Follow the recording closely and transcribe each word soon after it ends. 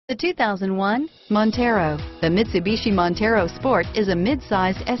The 2001 Montero. The Mitsubishi Montero Sport is a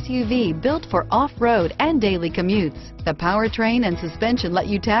mid-sized SUV built for off-road and daily commutes. The powertrain and suspension let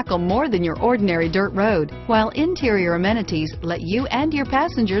you tackle more than your ordinary dirt road, while interior amenities let you and your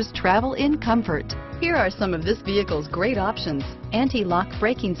passengers travel in comfort. Here are some of this vehicle's great options: anti-lock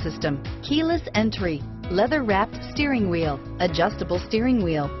braking system, keyless entry, leather-wrapped steering wheel, adjustable steering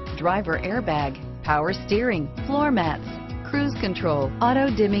wheel, driver airbag, power steering, floor mats, cruise control,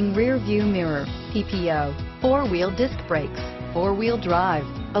 auto-dimming rear view mirror, PPO, four-wheel disc brakes, four-wheel drive,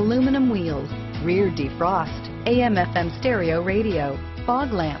 aluminum wheels, rear defrost, AM/FM stereo radio,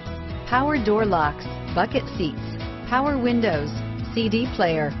 fog lamps, power door locks, bucket seats, power windows, CD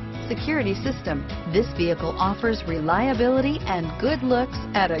player, security system. This vehicle offers reliability and good looks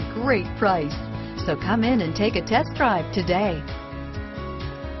at a great price. So come in and take a test drive today.